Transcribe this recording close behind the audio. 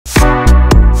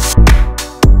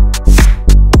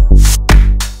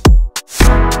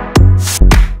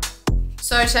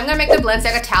So today I'm gonna make the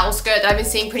Balenciaga towel skirt that I've been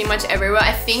seeing pretty much everywhere.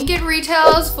 I think it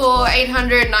retails for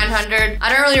 800, 900.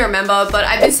 I don't really remember, but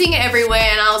I've been seeing it everywhere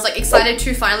and I was like excited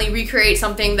to finally recreate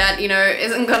something that, you know,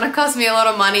 isn't gonna cost me a lot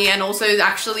of money and also is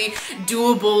actually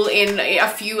doable in a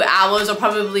few hours or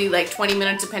probably like 20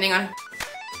 minutes depending on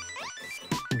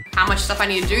how much stuff I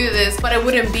need to do to this, but it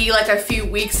wouldn't be like a few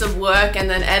weeks of work and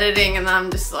then editing and I'm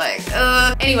just like,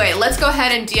 Anyway, let's go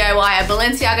ahead and DIY a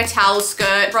Balenciaga towel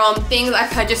skirt from things I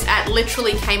purchased at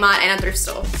literally Kmart and a thrift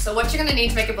store. So what you're gonna need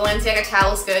to make a Balenciaga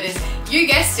towel skirt is, you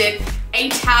guessed it, a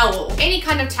towel. Any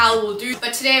kind of towel will do,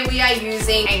 but today we are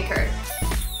using Anko.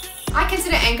 I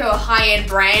consider Anko a high-end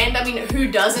brand. I mean, who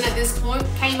doesn't at this point?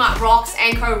 Kmart rocks,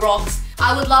 Anko rocks.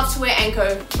 I would love to wear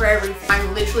Anko for everything.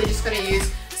 I'm literally just gonna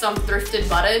use some thrifted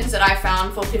buttons that I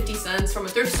found for 50 cents from a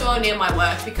thrift store near my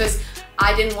work because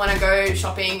I didn't want to go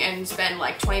shopping and spend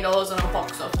like $20 on a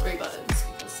box of 3 buttons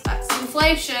because that's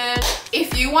inflation.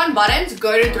 If you want buttons,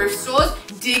 go to thrift stores,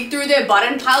 dig through their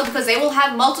button pile because they will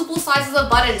have multiple sizes of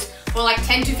buttons for like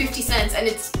 10 to 50 cents and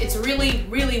it's really,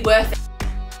 really worth it.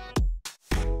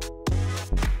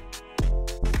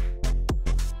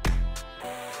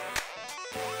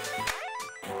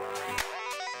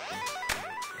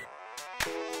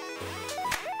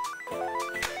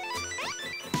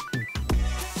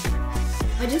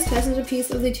 I just tested a piece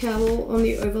of the towel on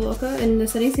the overlocker and the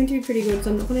settings seem to be pretty good,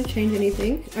 so I'm not going to change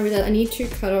anything. I need to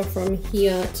cut off from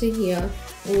here to here,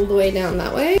 all the way down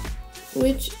that way,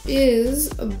 which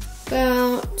is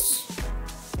about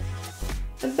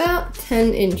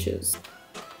 10 inches.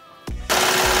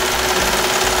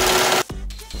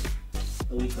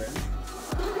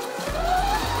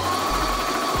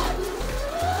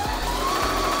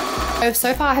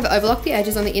 So far I have overlocked the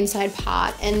edges on the inside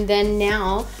part, and then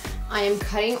now I am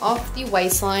cutting off the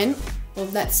waistline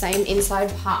of that same inside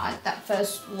part, that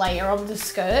first layer of the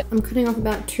skirt. I'm cutting off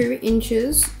about 2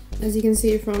 inches, as you can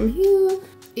see from here.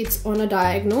 It's on a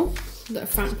diagonal, the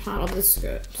front part of the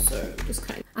skirt, so just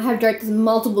cutting. I have draped this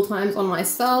multiple times on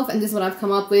myself, and this is what I've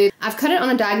come up with. I've cut it on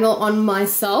a diagonal on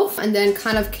myself, and then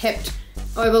kind of kept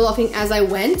overlocking as I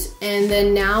went, and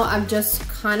then now I've just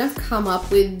kind of come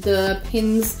up with the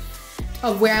pins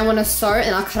of where I want to sew,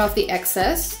 and I'll cut off the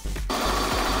excess.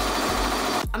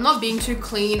 I'm not being too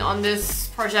clean on this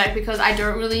project because I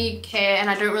don't really care and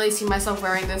I don't really see myself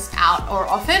wearing this out or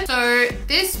often. So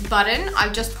this button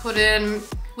I've just put in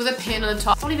with a pin on the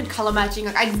top. It's not even color matching,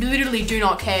 like I literally do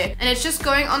not care. And it's just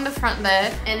going on the front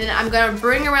there, and then I'm gonna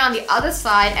bring around the other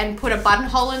side and put a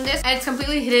buttonhole in this, and it's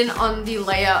completely hidden on the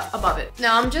layer above it.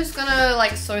 Now I'm just gonna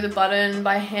like sew the button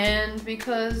by hand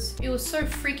because it was so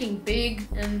freaking big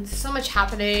and so much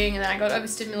happening, and then I got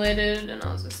overstimulated and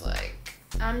I was just like,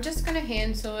 I'm just gonna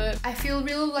hand sew it. I feel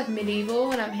real like medieval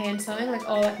when I'm hand sewing, like,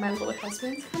 oh, like my lord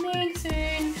husband's coming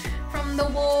soon from the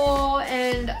war,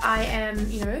 and I am,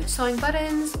 you know, sewing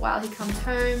buttons while he comes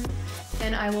home,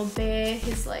 and I will bear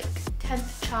his like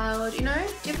 10th child, you know?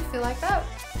 Do you ever feel like that?